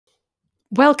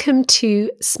Welcome to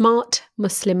Smart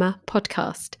Muslimah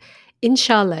podcast.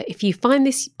 Inshallah, if you find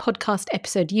this podcast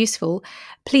episode useful,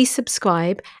 please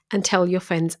subscribe and tell your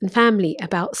friends and family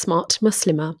about Smart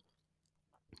Muslimah.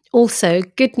 Also,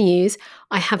 good news,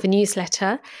 I have a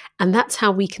newsletter, and that's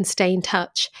how we can stay in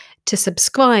touch. To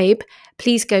subscribe,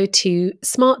 please go to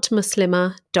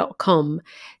smartmuslimah.com.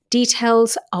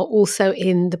 Details are also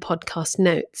in the podcast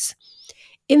notes.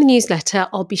 In the newsletter,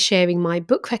 I'll be sharing my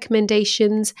book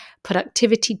recommendations,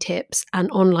 productivity tips,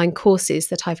 and online courses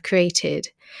that I've created,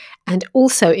 and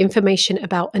also information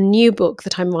about a new book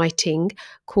that I'm writing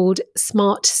called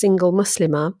Smart Single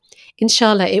Muslimah.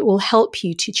 Inshallah, it will help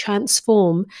you to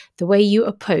transform the way you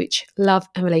approach love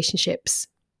and relationships.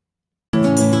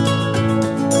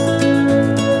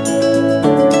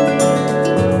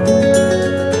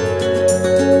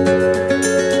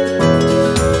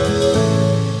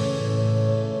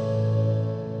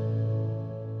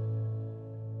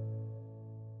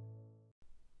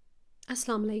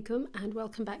 Assalamu alaikum and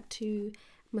welcome back to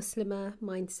Muslimah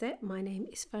Mindset. My name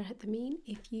is Farhat Amin.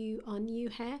 If you are new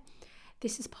here,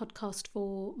 this is a podcast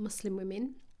for Muslim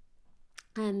women.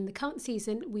 And the current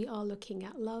season, we are looking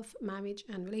at love, marriage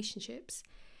and relationships.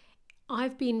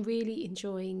 I've been really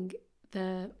enjoying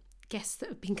the guests that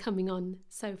have been coming on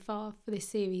so far for this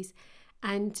series.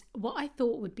 And what I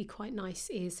thought would be quite nice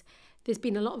is there's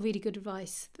been a lot of really good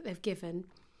advice that they've given.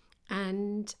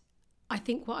 And I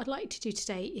think what I'd like to do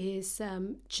today is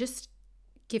just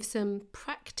give some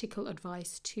practical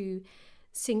advice to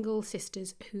single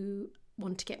sisters who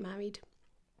want to get married.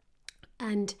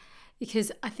 And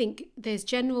because I think there's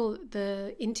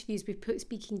the interviews we've put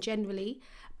speaking generally,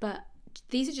 but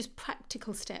these are just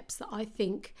practical steps that I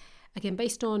think, again,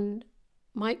 based on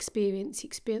my experience, the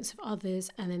experience of others,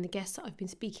 and then the guests that I've been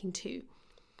speaking to,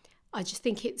 I just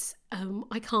think it's,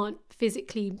 I can't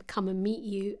physically come and meet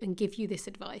you and give you this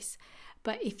advice.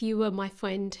 But if you were my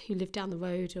friend who lived down the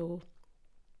road or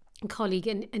a colleague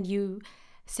and you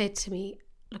said to me,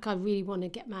 look, I really want to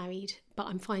get married, but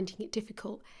I'm finding it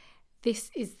difficult, this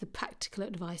is the practical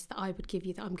advice that I would give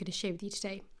you that I'm going to share with you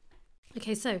today.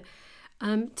 Okay, so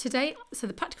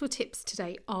the practical tips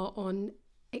today are on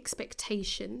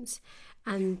expectations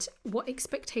and what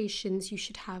expectations you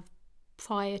should have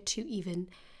prior to even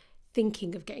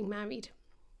thinking of getting married.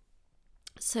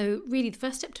 So really the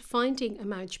first step to finding a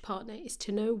marriage partner is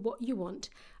to know what you want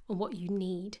and what you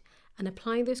need and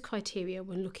applying those criteria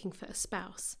when looking for a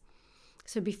spouse.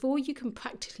 So before you can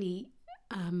practically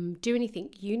do anything,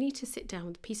 you need to sit down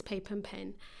with a piece of paper and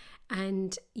pen,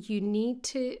 and you need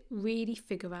to really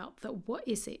figure out that what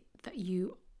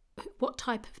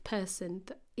type of person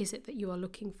is it that you are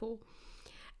looking for.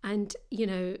 And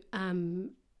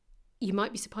you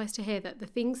might be surprised to hear that the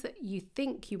things that you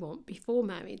think you want before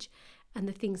marriage and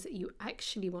the things that you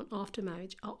actually want after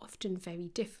marriage are often very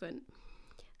different.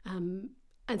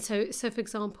 And so for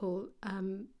example,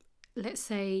 let's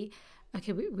say,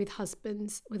 okay, with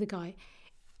husbands, with a guy,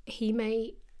 he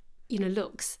may,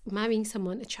 looks, marrying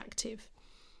someone attractive,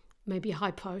 maybe a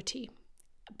high priority.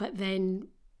 But then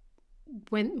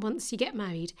once you get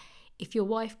married, if your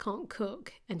wife can't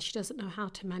cook and she doesn't know how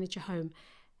to manage a home,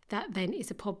 that then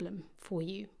is a problem for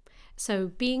you. So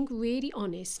being really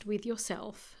honest with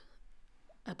yourself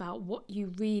about what you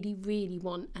really, really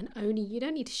want, and you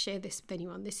don't need to share this with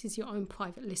anyone. This is your own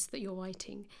private list that you're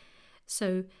writing.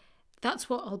 So that's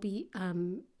what I'll be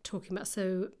talking about.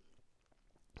 So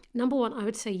number one, I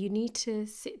would say you need to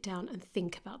sit down and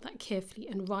think about that carefully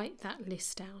and write that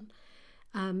list down.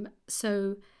 And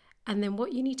then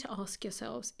what you need to ask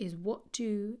yourselves is, what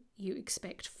do you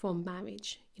expect from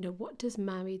marriage? What does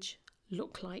marriage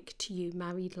look like to you,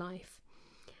 married life?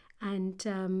 And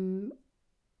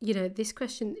this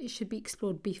question, it should be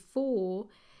explored before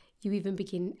you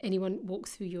even anyone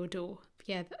walks through your door.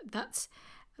 Yeah, that's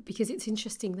because it's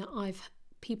interesting that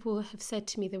people have said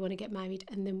to me they want to get married,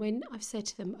 and then when I've said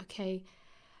to them, okay,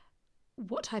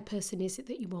 what type of person is it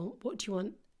that you want? What do you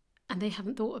want? And they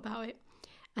haven't thought about it.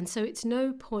 And so it's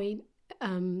no point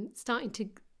starting to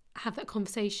have that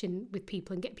conversation with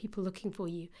people and get people looking for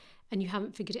you and you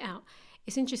haven't figured it out.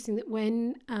 It's interesting that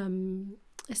when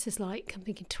this is like, I'm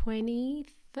thinking 20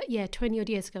 odd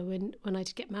years ago when I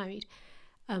did get married,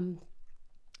 and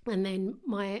then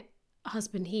my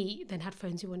husband, he then had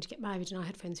friends who wanted to get married, and I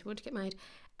had friends who wanted to get married,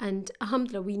 and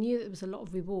alhamdulillah, we knew that there was a lot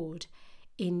of reward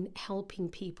in helping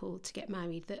people to get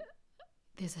married. That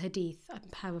there's a hadith, I'm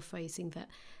paraphrasing, that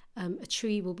a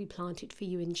tree will be planted for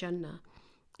you in Jannah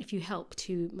if you help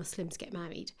two Muslims get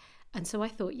married. And so I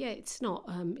thought, it's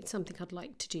something I'd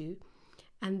like to do.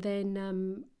 And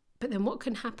then but then what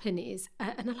can happen is,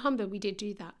 and alhamdulillah, we did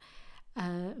do that.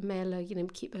 May Allah,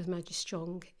 keep those marriages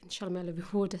strong. Inshallah, may Allah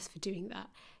reward us for doing that.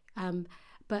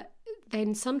 But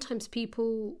then sometimes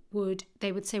people would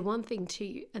say one thing to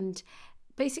you, and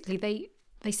basically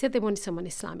they said they wanted someone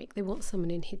Islamic, they want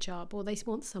someone in hijab, or they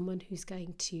want someone who's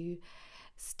going to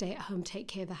stay at home, take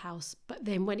care of the house. But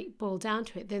then when it boiled down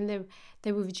to it, then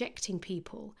they were rejecting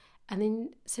people, and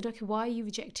then said, okay, why are you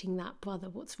rejecting that brother?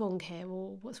 What's wrong here?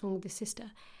 Or what's wrong with the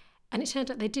sister? And it turned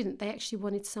out they didn't. They actually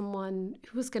wanted someone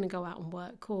who was going to go out and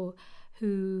work, or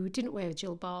who didn't wear a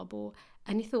jilbab,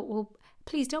 and you thought, well,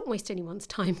 please don't waste anyone's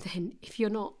time then if you're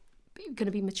not going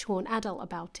to be mature and adult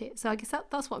about it. So I guess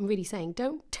that's what I'm really saying.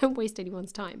 Don't waste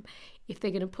anyone's time if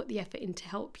they're going to put the effort in to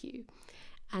help you.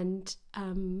 And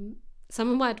some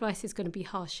of my advice is going to be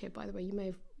harsh here, by the way.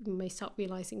 You may start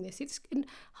realising this.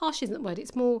 Harsh isn't the word.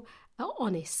 It's more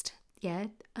honest. Yeah.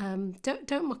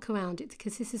 Don't muck around it,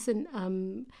 because this isn't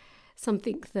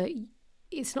something that,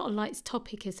 it's not a light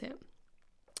topic, is it?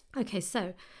 Okay,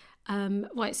 so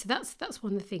right, so that's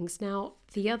one of the things. Now,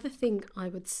 the other thing I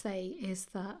would say is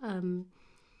that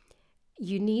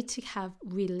you need to have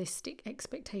realistic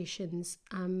expectations,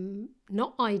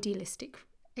 not idealistic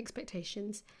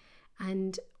expectations.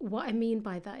 And what I mean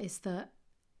by that is that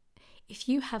if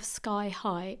you have sky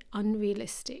high,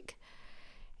 unrealistic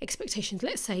expectations,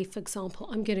 let's say, for example,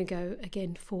 I'm going to go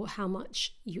again for how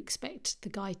much you expect the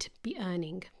guy to be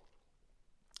earning.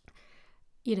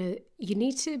 You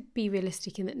need to be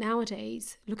realistic in that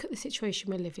nowadays, look at the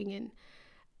situation we're living in.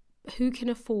 Who can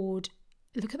afford,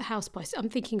 look at the house prices. I'm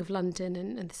thinking of London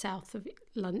and the south of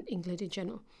England in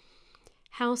general.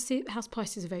 House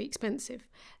prices are very expensive.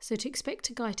 So to expect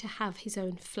a guy to have his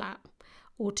own flat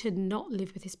or to not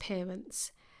live with his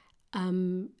parents,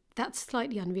 that's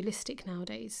slightly unrealistic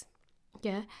nowadays.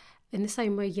 Yeah. In the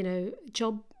same way,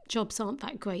 jobs aren't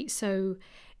that great. So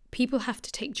people have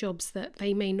to take jobs that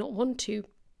they may not want to,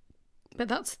 but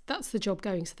that's the job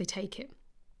going, so they take it.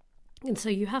 And so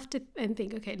you have to then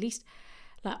think, okay, at least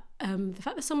like the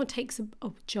fact that someone takes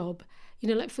a job,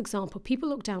 like for example, people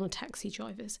look down on taxi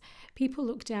drivers, people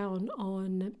look down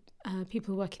on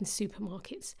people who work in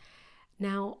supermarkets.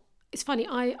 Now, it's funny,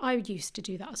 I used to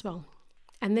do that as well.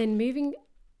 And then moving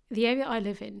the area I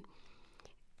live in,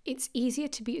 it's easier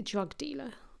to be a drug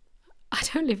dealer. I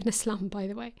don't live in a slum, by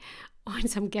the way, or in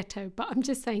some ghetto, but I'm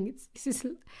just saying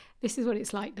this is what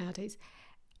it's like nowadays.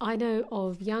 I know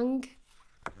of young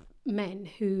men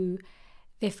who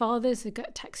their fathers are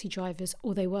taxi drivers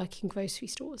or they work in grocery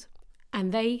stores,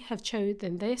 and they have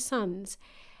chosen, their sons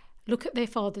look at their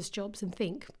father's jobs and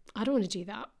think, I don't want to do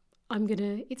that.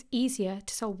 It's easier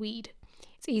to sell weed.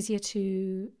 It's easier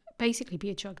to basically be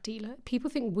a drug dealer. People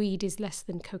think weed is less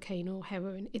than cocaine or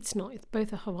heroin. It's not. It's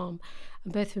both a haram,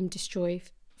 and both of them destroy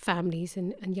families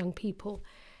and young people.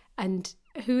 And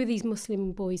who are these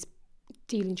Muslim boys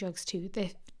dealing drugs to? They're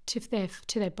to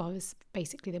their brothers,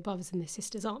 basically their brothers and their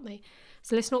sisters, aren't they?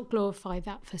 So let's not glorify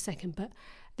that for a second. But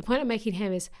the point I'm making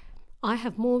here is I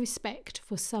have more respect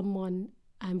for someone,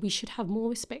 and we should have more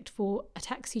respect for a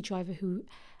taxi driver who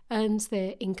earns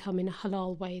their income in a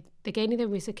halal way. They're gaining their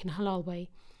rizq in a halal way,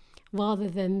 rather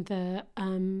than the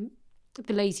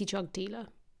lazy drug dealer,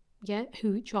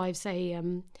 who drives a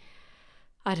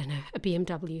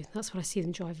BMW. That's what I see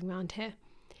them driving around here.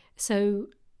 So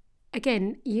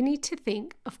again, you need to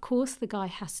think, of course the guy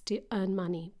has to earn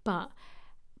money, but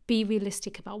be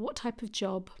realistic about what type of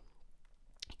job,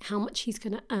 how much he's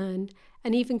going to earn,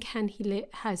 and even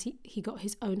has he got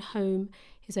his own home,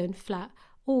 his own flat,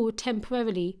 or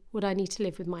temporarily would I need to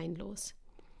live with my in-laws?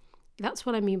 That's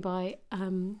what I mean by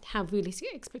have realistic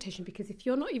expectation, because if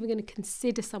you're not even going to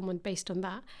consider someone based on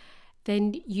that,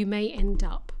 then you may end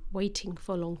up waiting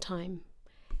for a long time.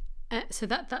 So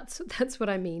that's what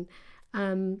I mean.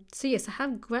 So yes, I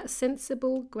have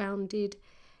sensible, grounded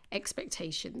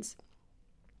expectations.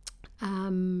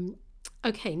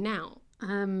 Okay, now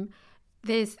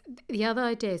there's the other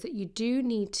idea is that you do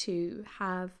need to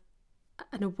have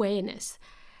an awareness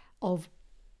of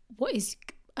what is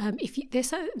there's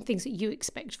certain things that you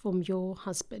expect from your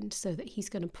husband, so that he's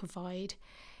going to provide,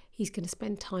 he's going to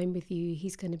spend time with you,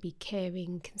 he's going to be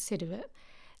caring, considerate.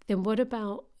 Then what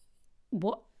about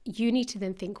what you need to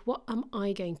then think, what am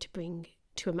I going to bring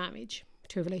to a marriage,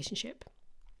 to a relationship?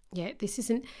 Yeah, this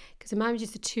isn't, because a marriage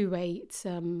is a two-way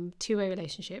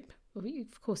relationship. Well,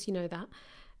 of course, you know that.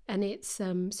 And it's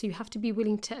so you have to be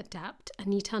willing to adapt, and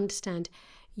need to understand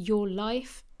your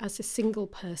life as a single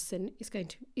person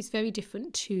is very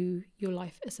different to your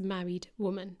life as a married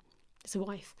woman, as a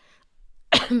wife.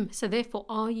 So therefore,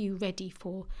 are you ready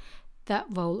for that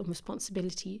role and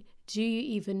responsibility? Do you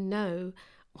even know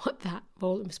what that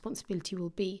role and responsibility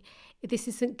will be. This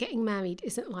isn't, getting married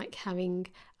isn't like having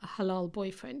a halal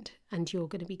boyfriend and you're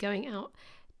going to be going out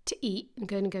to eat and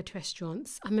going to go to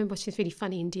restaurants. I remember watching this really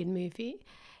funny Indian movie.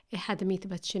 It had Amitabh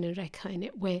Bachchan and Rekha in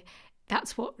it, where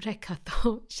that's what Rekha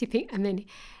thought. And then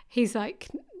he's like,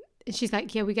 and she's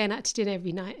like, yeah, we're going out to dinner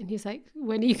every night. And he's like,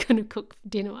 when are you going to cook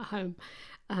dinner at home?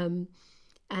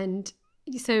 And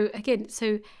so again,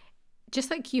 so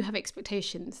just like you have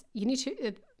expectations, you need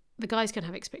to, the guys can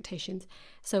have expectations.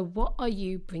 So what are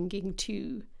you bringing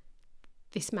to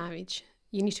this marriage?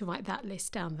 You need to write that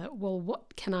list down, that, well,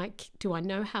 what do I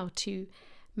know how to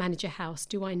manage a house?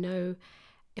 Do I know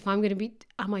if am I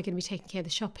going to be taking care of the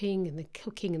shopping and the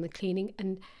cooking and the cleaning?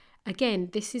 And again,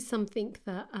 this is something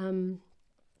that,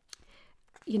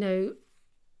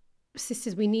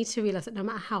 sisters, we need to realise that no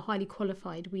matter how highly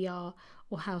qualified we are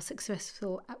or how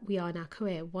successful we are in our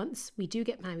career, once we do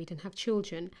get married and have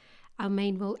children, our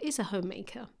main role is a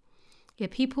homemaker. Yeah,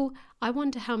 I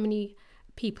wonder how many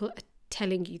people are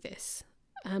telling you this.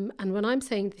 And when I'm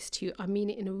saying this to you, I mean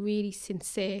it in a really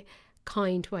sincere,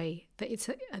 kind way. That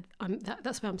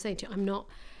that's what I'm saying to you. I'm not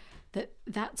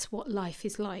that's what life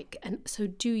is like. And so,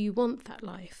 do you want that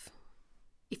life?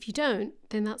 If you don't,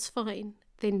 then that's fine.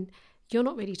 Then you're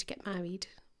not ready to get married.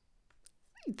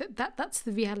 That's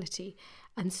the reality.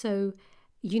 And so,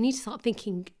 you need to start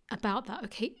thinking about that.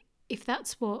 Okay, if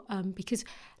that's what because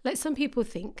like some people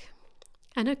think.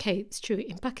 And okay, it's true.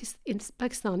 In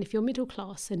Pakistan, if you're middle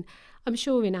class, and I'm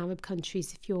sure in Arab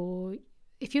countries,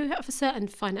 if you have a certain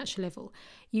financial level,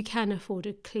 you can afford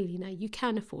a cleaner, you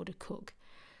can afford a cook.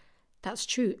 That's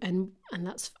true, and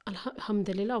that's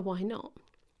alhamdulillah, why not?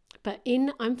 But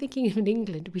I'm thinking in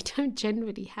England, we don't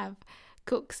generally have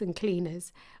cooks and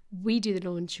cleaners. We do the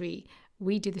laundry,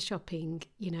 we do the shopping,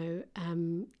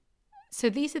 So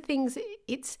these are things.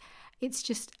 It's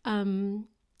just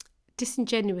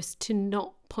disingenuous to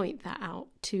not point that out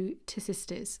to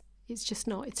sisters. It's just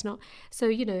not. It's not.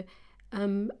 So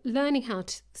start learning how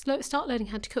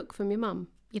to cook from your mum.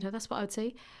 That's what I would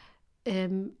say.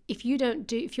 If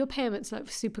your parents like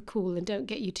super cool and don't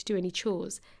get you to do any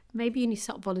chores, maybe you need to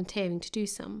start volunteering to do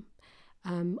some,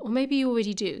 or maybe you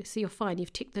already do, so you're fine.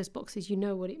 You've ticked those boxes. You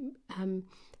know what it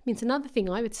means. Another thing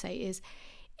I would say is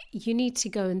you need to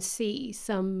go and see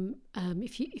some.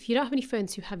 If you don't have any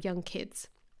friends who have young kids,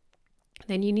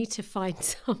 then you need to find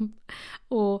some,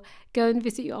 or go and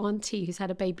visit your auntie who's had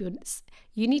a baby.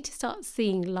 You need to start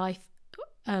seeing life,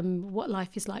 what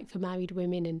life is like for married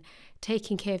women and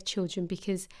taking care of children,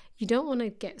 because you don't want to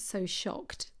get so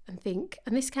shocked and think,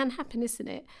 and this can happen, isn't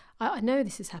it? I know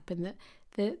this has happened,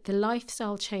 that the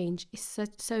lifestyle change is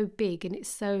so big, and it's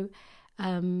so,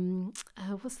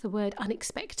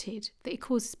 unexpected, that it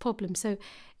causes problems. So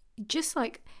just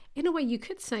like, in a way, you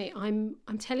could say, I'm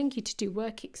telling you to do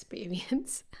work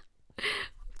experience,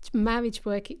 marriage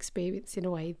work experience, in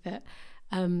a way that,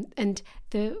 and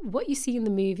what you see in the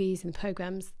movies and the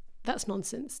programs, that's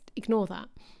nonsense. Ignore that.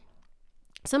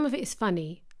 Some of it is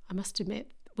funny, I must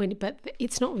admit, but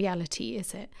it's not reality,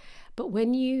 is it? But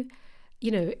when you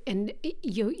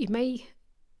may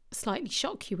slightly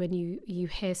shock you when you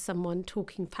hear someone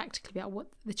talking practically about what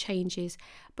the change is,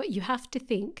 but you have to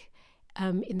think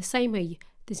in the same way.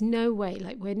 There's no way,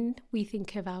 like when we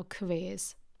think of our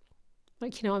careers,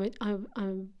 like, I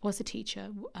was a teacher,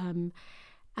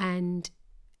 and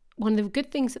one of the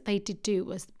good things that they did do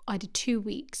was I did 2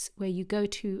 weeks where you go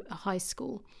to a high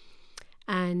school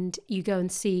and you go and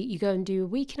do a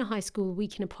week in a high school, a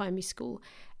week in a primary school,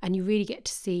 and you really get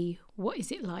to see what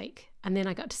is it like. And then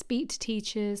I got to speak to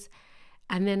teachers.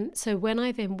 And then, so when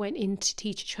I then went into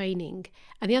teacher training,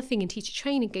 and the other thing in teacher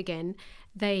training, again,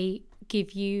 they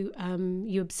give you,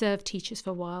 you observe teachers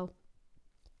for a while.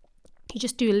 You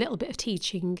just do a little bit of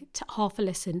teaching, half a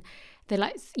lesson.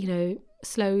 They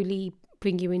slowly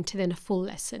bring you into then a full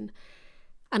lesson.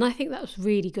 And I think that was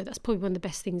really good. That's probably one of the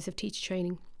best things of teacher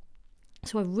training.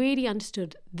 So I really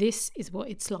understood this is what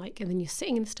it's like. And then you're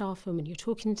sitting in the staff room and you're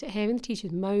hearing the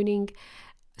teachers moaning.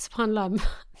 SubhanAllah,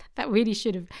 that really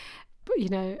should have,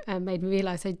 made me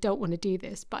realise I don't want to do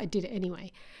this, but I did it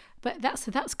anyway. But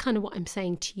that's kind of what I'm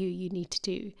saying to you. You need to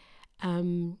do,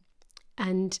 and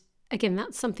again,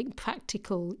 that's something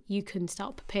practical you can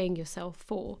start preparing yourself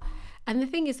for. And the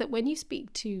thing is that when you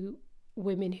speak to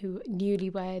women who are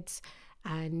newlyweds,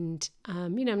 and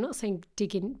I'm not saying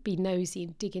be nosy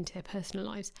and dig into their personal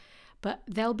lives, but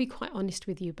they'll be quite honest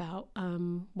with you about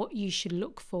what you should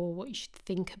look for, what you should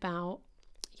think about.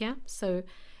 Yeah, so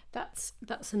that's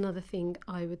another thing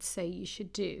I would say you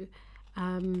should do.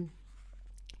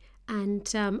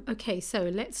 Okay, so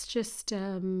let's just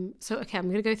I'm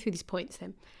going to go through these points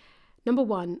then. Number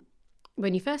one,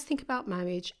 when you first think about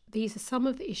marriage, these are some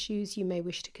of the issues you may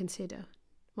wish to consider.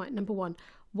 Right, number one,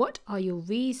 what are your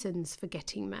reasons for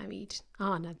getting married?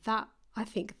 Now that, I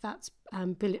think that's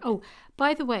brilliant. Oh,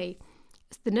 by the way,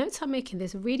 the notes I'm making,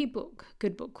 there's a really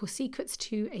good book called Secrets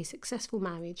to a Successful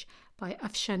Marriage by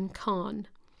Afshan Khan.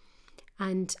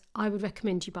 And I would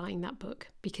recommend you buying that book,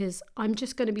 because I'm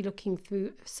just going to be looking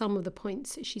through some of the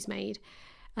points that she's made,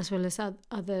 as well as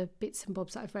other bits and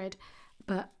bobs that I've read.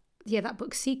 But yeah, that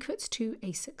book, Secrets to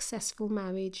a Successful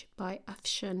Marriage by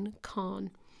Afshan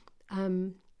Khan.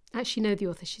 I actually know the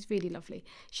author. She's really lovely.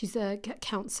 She's a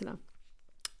counsellor.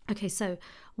 Okay, so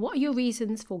what are your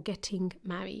reasons for getting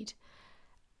married?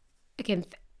 Again,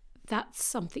 that's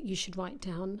something you should write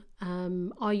down.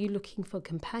 Are you looking for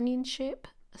companionship,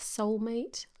 a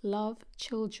soulmate, love,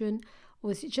 children,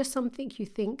 or is it just something you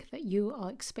think that you are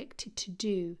expected to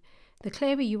do? The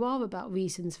clearer you are about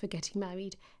reasons for getting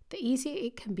married, the easier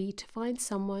it can be to find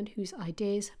someone whose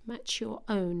ideas match your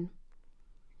own.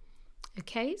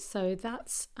 Okay, so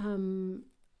that's, and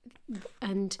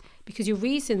because your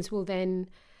reasons will then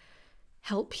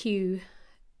help you,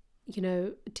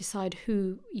 decide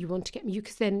who you want to get married,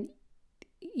 because then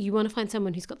you want to find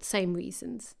someone who's got the same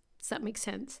reasons. Does that make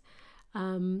sense?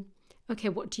 Okay,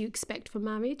 what do you expect from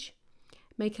marriage?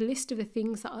 Make a list of the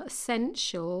things that are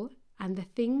essential and the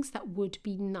things that would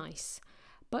be nice,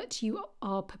 but you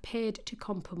are prepared to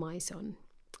compromise on.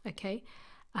 Okay?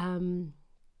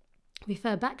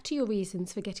 Refer back to your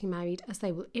reasons for getting married, as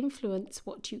they will influence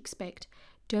what you expect.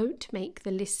 Don't make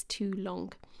the list too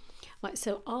long. Right,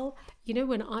 so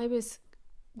when I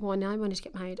wanted to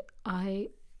get married, I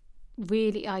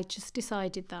just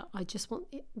decided that I just want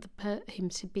him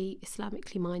to be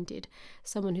Islamically minded,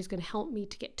 someone who's going to help me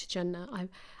to get to Jannah.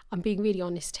 I'm being really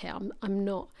honest here. I'm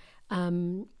not.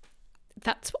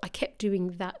 That's what I kept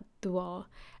doing, that dua,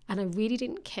 and I really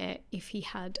didn't care if he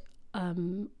had a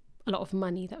lot of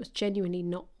money. That was genuinely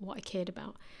not what I cared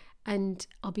about. And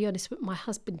I'll be honest, my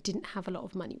husband didn't have a lot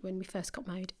of money when we first got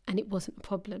married, and it wasn't a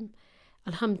problem.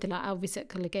 Alhamdulillah, our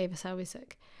rizq, Allah gave us our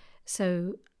rizq.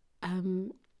 So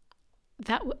and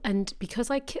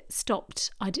because I stopped,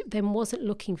 I then wasn't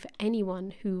looking for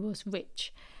anyone who was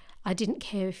rich. I didn't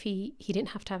care if he didn't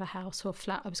have to have a house or a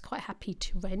flat. I was quite happy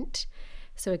to rent.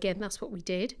 So again, that's what we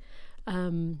did.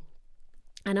 And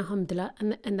alhamdulillah,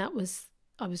 and that was,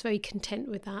 I was very content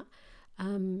with that.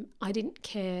 I didn't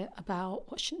care about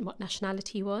what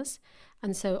nationality he was,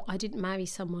 and so I didn't marry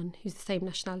someone who's the same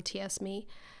nationality as me.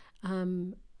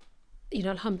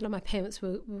 Alhamdulillah, my parents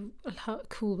were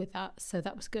cool with that, so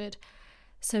that was good.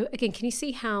 So again, can you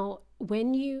see how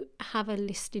when you have a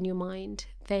list in your mind,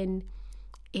 then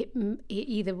it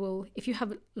either will, if you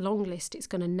have a long list, it's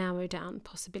going to narrow down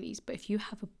possibilities, but if you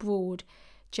have a broad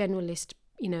general list,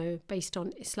 based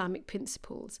on Islamic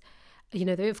principles,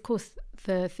 there, of course,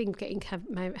 the thing of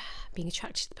being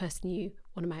attracted to the person you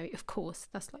want to marry, of course,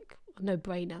 that's like a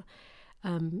no-brainer.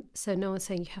 So no one's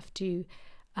saying you have to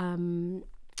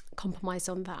compromise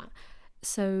on that.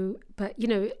 So, but,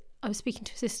 I was speaking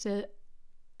to a sister,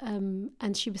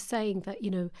 and she was saying that,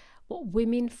 what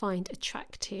women find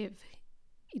attractive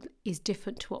is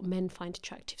different to what men find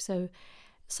attractive. So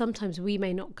sometimes we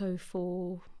may not go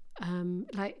for,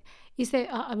 I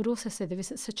would also say there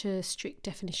isn't such a strict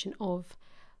definition of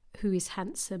who is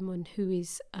handsome and who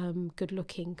is good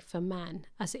looking for a man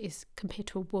as it is compared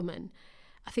to a woman.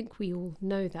 I think we all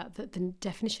know that the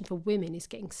definition for women is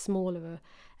getting smaller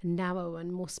and narrower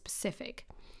and more specific.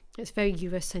 It's very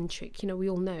Eurocentric. We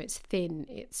all know it's thin,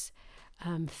 it's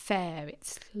fair,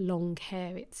 it's long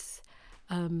hair, it's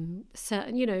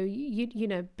certain, you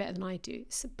know better than I do.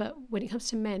 But when it comes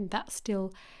to men, that's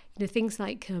still, things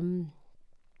like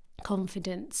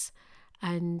confidence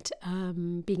and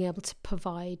being able to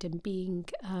provide and being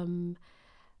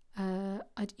I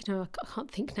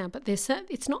can't think now, but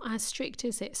it's not as strict,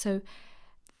 is it? So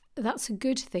that's a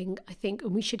good thing, I think,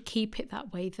 and we should keep it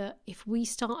that way, that if we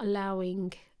start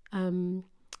allowing whether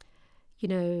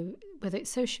it's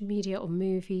social media or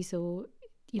movies or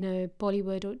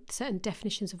Bollywood or certain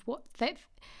definitions of what that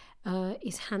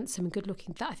is handsome and good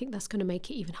looking, that I think that's going to make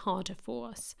it even harder for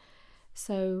us.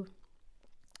 So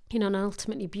and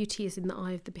ultimately beauty is in the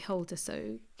eye of the beholder,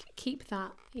 so keep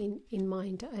that in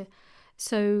mind.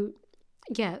 So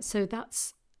that's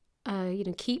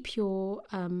keep your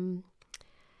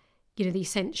the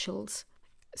essentials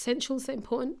are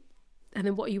important, and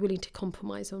then what are you willing to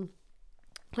compromise on.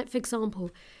 Like, for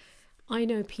example, I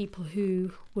know people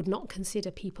who would not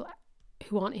consider people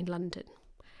who aren't in London,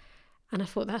 and I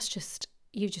thought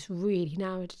you've just really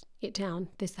narrowed it down.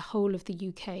 There's the whole of the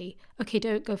UK. Okay,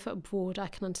 don't go for abroad, I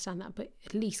can understand that, but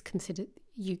at least consider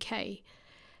UK.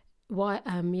 Why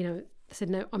said,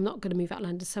 no, I'm not going to move out of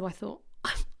London. So I thought,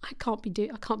 I can't be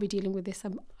dealing with this.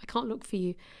 I can't look for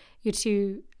you. You're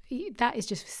too. That is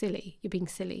just silly. You're being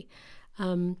silly.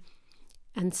 And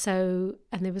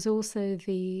there was also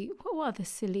what other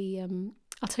silly.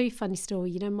 I'll tell you a funny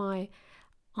story. You know, my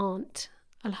aunt,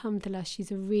 alhamdulillah,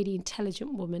 she's a really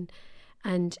intelligent woman,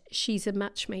 and she's a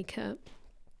matchmaker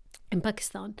in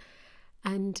Pakistan.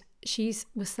 And she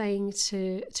was saying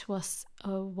to us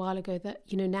a while ago that,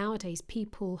 you know, nowadays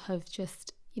people have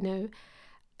just, you know,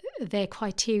 their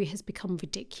criteria has become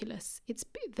ridiculous. It's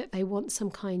that they want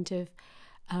some kind of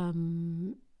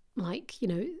like, you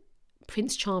know,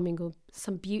 Prince Charming or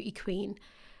some beauty queen,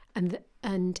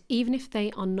 and even if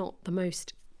they are not the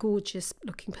most gorgeous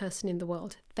looking person in the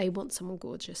world, they want someone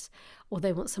gorgeous, or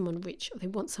they want someone rich, or they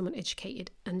want someone educated.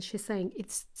 And she's saying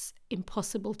it's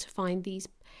impossible to find these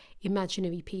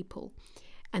imaginary people.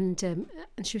 And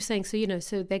she was saying, so, you know,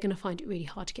 so they're going to find it really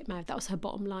hard to get married. That was her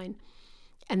bottom line.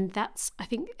 And that's, I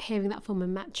think, hearing that from a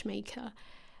matchmaker,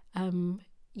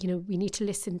 you know, we need to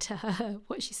listen to her,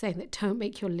 what she's saying, that don't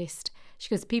make your list. She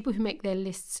goes, people who make their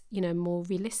lists, you know, more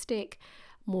realistic,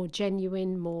 more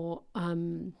genuine, more,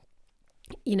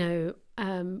 you know,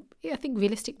 I think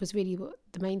realistic was really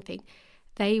the main thing.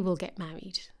 They will get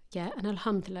married. Yeah. And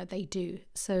alhamdulillah, they do.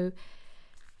 So,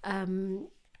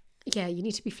 yeah, you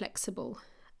need to be flexible.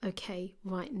 Okay,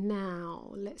 right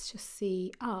now, let's just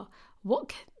see.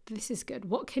 This is good.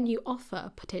 What can you offer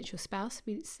a potential spouse?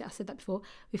 I said that before.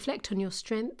 Reflect on your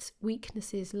strengths,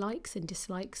 weaknesses, likes and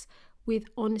dislikes with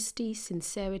honesty,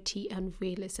 sincerity and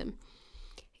realism.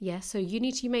 Yeah, so you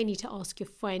may need to ask your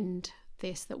friend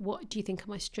this, that what do you think are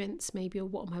my strengths maybe, or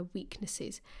what are my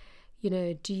weaknesses? You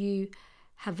know, do you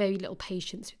have very little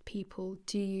patience with people?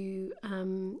 Do you,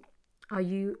 are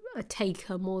you a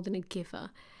taker more than a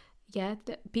giver? Yeah,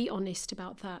 be honest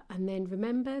about that. And then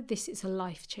remember, this is a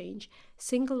life change.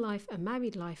 Single life and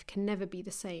married life can never be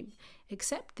the same.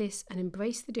 Accept this and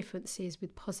embrace the differences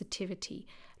with positivity.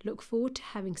 Look forward to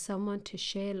having someone to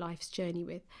share life's journey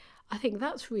with. I think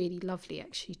that's really lovely,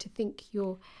 actually, to think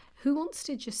who wants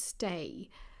to just stay?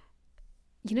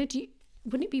 You know,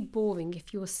 wouldn't it be boring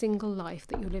if your single life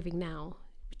that you're living now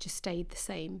just stayed the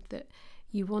same? That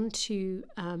you want to,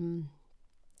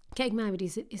 getting married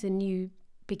is a new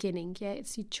beginning. Yeah,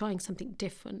 it's you trying something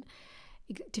different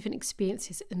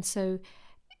experiences. And so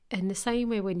in the same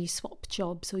way, when you swap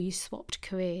jobs or you swapped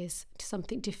careers to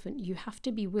something different, you have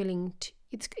to be willing to.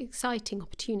 It's exciting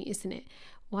opportunity, isn't it?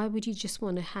 Why would you just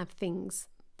want to have things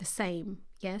the same?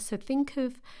 Yeah, so think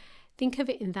of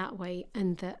it in that way,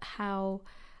 and that how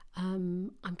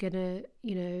I'm gonna,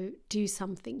 you know, do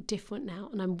something different now,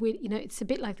 and I'm with, you know, it's a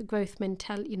bit like the growth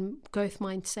mentality, growth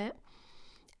mindset,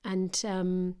 and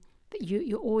that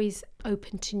you're always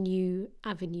open to new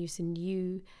avenues and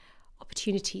new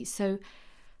opportunities. So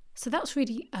that's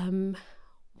really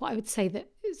what I would say, that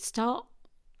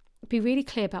be really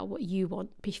clear about what you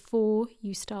want before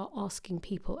you start asking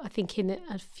people. I think in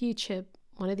a future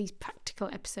one of these practical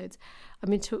episodes, I'm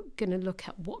going to look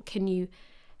at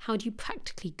how do you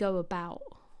practically go about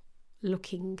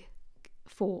looking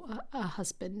for a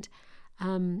husband,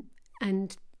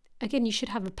 and again, you should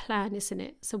have a plan, isn't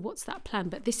it? So what's that plan?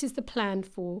 But this is the plan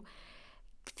for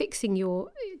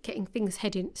getting things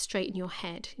heading straight in your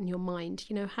head, in your mind.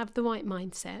 You know, have the right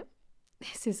mindset.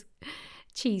 This is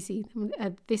cheesy.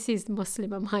 This is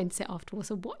Muslim mindset after all.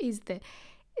 So what is the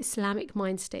Islamic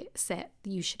mindset that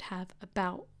you should have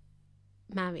about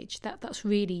marriage? That's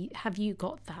really, have you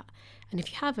got that? And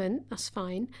if you haven't, that's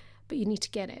fine, but you need to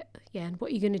get it. Yeah, and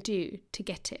what are you going to do to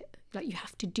get it? Like, you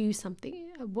have to do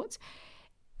something.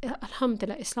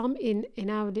 Alhamdulillah, Islam in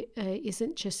our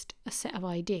isn't just a set of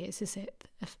ideas, is it?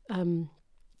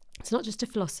 It's not just a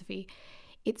philosophy.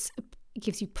 It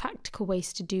gives you practical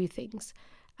ways to do things,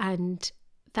 and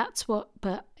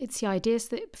but it's the ideas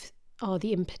that are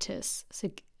the impetus. So,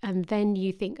 and then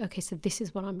you think, okay, so this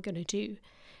is what I'm going to do.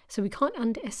 So we can't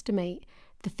underestimate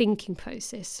the thinking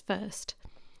process first.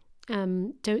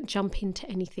 Don't jump into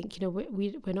anything. You know,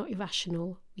 we're not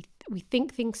irrational. We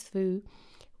think things through.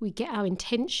 We get our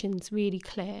intentions really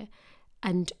clear,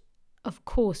 and of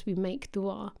course we make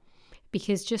dua,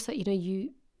 because just like, you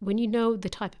know, when you know the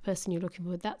type of person you're looking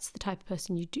for, that's the type of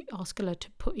person you do ask Allah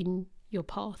to put in your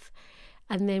path.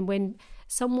 And then when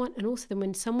someone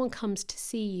comes to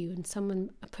see you, and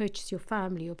someone approaches your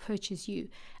family or approaches you,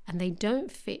 and they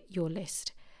don't fit your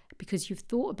list because you've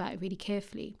thought about it really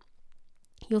carefully,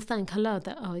 you'll thank Allah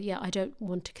that, oh yeah, I don't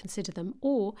want to consider them.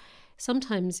 Or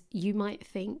sometimes you might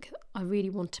think, I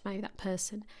really want to marry that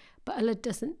person, but Allah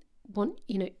doesn't want,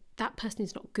 you know, that person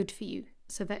is not good for you,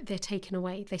 so that they're taken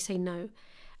away. They say no.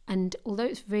 And although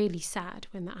it's really sad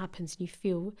when that happens and you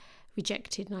feel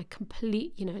rejected, and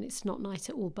and it's not nice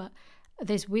at all, but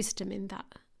there's wisdom in that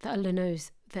Allah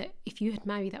knows that if you had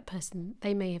married that person,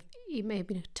 it may have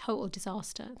been a total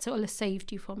disaster. So Allah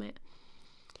saved you from it.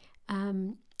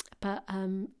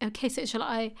 Okay, so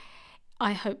inshallah,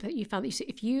 I hope that you found that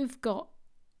if you've got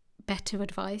better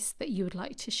advice that you would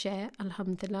like to share,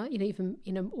 alhamdulillah,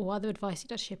 or other advice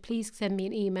you'd like to share, please send me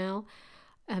an email.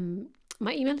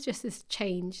 My email address has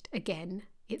changed again.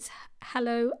 It's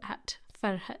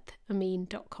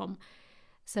hello@farhatamin.com.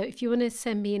 So if you want to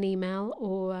send me an email,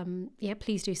 or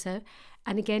please do so.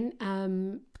 And again,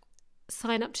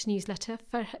 sign up to newsletter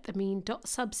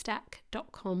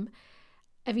farhatamin.substack.com.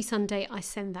 Every Sunday I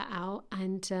send that out,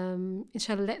 and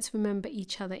inshallah, let's remember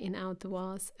each other in our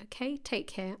du'as. Okay, take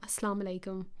care. Assalamu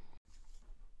alaikum.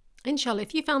 Inshallah,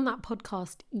 if you found that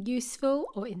podcast useful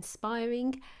or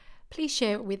inspiring, please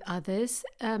share it with others,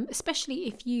 especially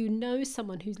if you know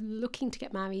someone who's looking to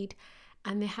get married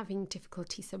and they're having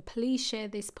difficulty. So please share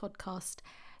this podcast.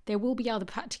 There will be other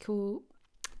practical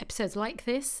episodes like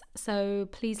this, so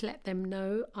please let them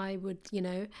know. I would,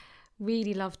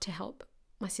 really love to help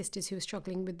my sisters who are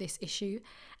struggling with this issue.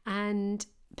 And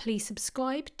please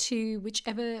subscribe to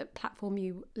whichever platform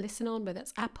you listen on, whether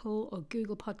it's Apple or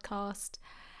Google Podcast.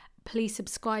 Please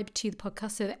subscribe to the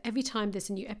podcast so that every time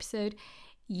there's a new episode,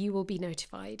 you will be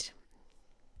notified.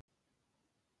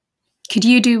 Could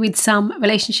you do with some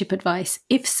relationship advice?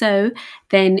 If so,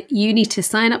 then you need to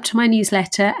sign up to my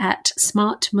newsletter at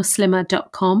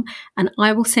smartmuslimah.com, and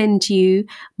I will send you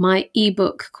my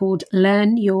ebook called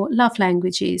Learn Your Love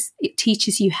Languages. It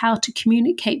teaches you how to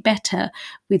communicate better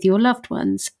with your loved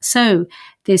ones. So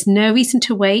there's no reason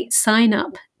to wait. Sign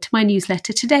up to my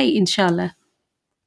newsletter today, inshallah.